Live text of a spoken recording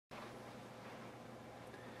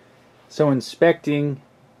So inspecting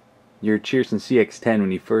your Cheerson CX-10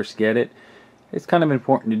 when you first get it, it's kind of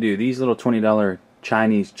important to do. These little $20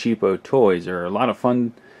 Chinese cheapo toys are a lot of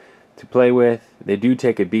fun to play with. They do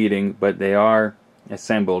take a beating, but they are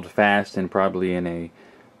assembled fast and probably in a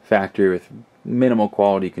factory with minimal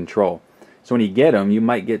quality control. So when you get them, you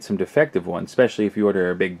might get some defective ones, especially if you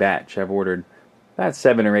order a big batch. I've ordered about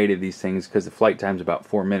 7 or 8 of these things because the flight time's about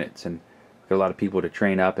 4 minutes, and we've got a lot of people to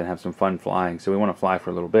train up and have some fun flying, so we want to fly for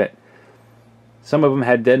a little bit. Some of them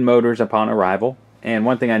had dead motors upon arrival, and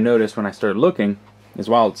one thing I noticed when I started looking is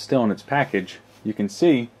while it's still in its package, you can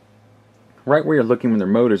see right where you're looking when their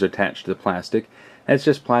motor's attached to the plastic, that's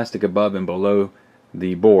just plastic above and below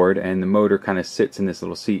the board, and the motor kind of sits in this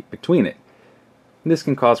little seat between it. This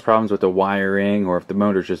can cause problems with the wiring or if the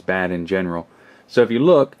motor's just bad in general. So if you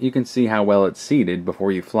look, you can see how well it's seated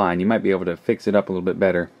before you fly, and you might be able to fix it up a little bit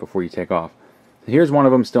better before you take off. Here's one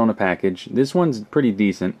of them still in a package. This one's pretty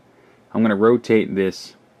decent. I'm going to rotate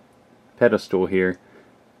this pedestal here,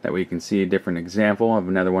 that way you can see a different example of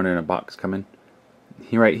another one in a box coming.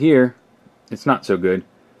 Right here, it's not so good.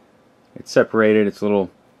 It's separated, it's a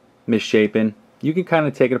little misshapen. You can kind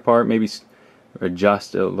of take it apart, maybe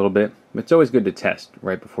adjust a little bit, but it's always good to test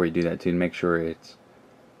right before you do that to make sure it's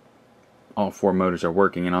all 4 motors are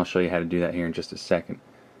working, and I'll show you how to do that here in just a second.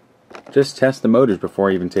 Just test the motors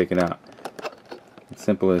before you even take it out. It's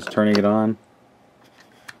simple as turning it on.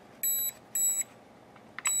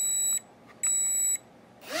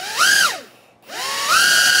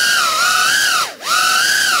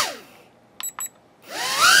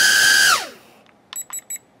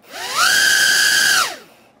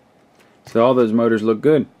 So all those motors look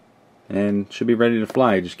good and should be ready to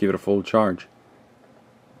fly. Just give it a full charge.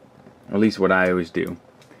 Or at least what I always do.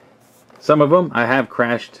 Some of them, I have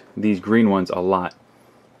crashed these green ones a lot,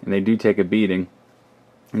 and they do take a beating.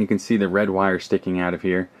 And you can see the red wire sticking out of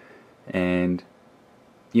here. And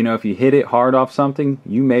you know, if you hit it hard off something,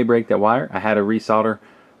 you may break that wire. I had to resolder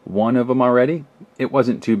one of them already. It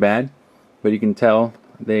wasn't too bad, but you can tell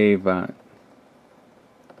they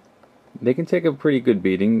can take a pretty good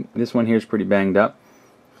beating. This one here is pretty banged up.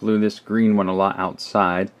 Flew this green one a lot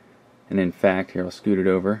outside, and in fact, here I'll scoot it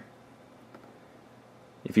over.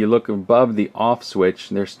 If you look above the off switch,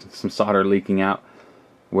 there's some solder leaking out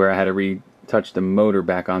where I had to retouch the motor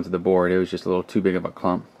back onto the board. It was just a little too big of a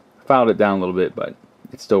clump. I filed it down a little bit, but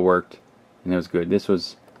it still worked, and it was good.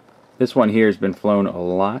 This one here has been flown a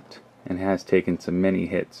lot and has taken many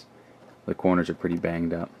hits. The corners are pretty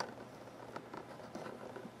banged up.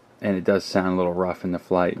 And it does sound a little rough in the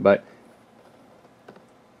flight, but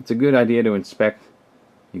it's a good idea to inspect.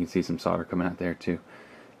 You can see some solder coming out there too.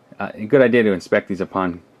 A good idea to inspect these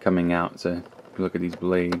upon coming out. So if you look at these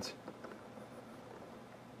blades,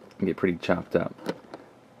 they get pretty chopped up.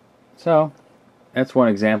 So that's one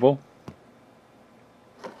example.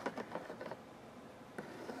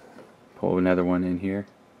 Pull another one in here.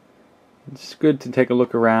 It's good to take a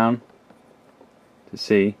look around to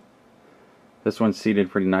see. This one's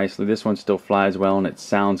seated pretty nicely. This one still flies well and it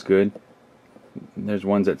sounds good. There's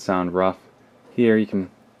ones that sound rough. Here you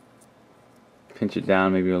can pinch it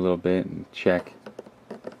down maybe a little bit and check.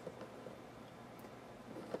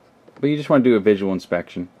 But you just want to do a visual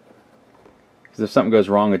inspection. Because if something goes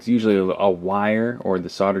wrong, it's usually a wire or the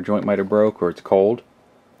solder joint might have broke, or it's cold.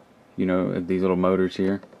 You know, these little motors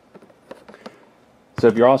here. So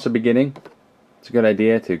if you're also beginning, it's a good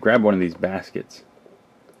idea to grab one of these baskets.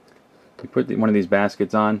 You put one of these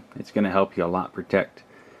baskets on, it's going to help you a lot protect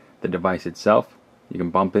the device itself. You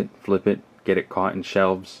can bump it, flip it, get it caught in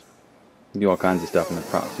shelves, do all kinds of stuff, and the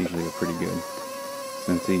props usually are pretty good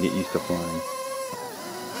until you get used to flying.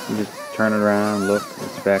 You just turn it around, look,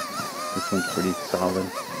 inspect. This one's pretty solid.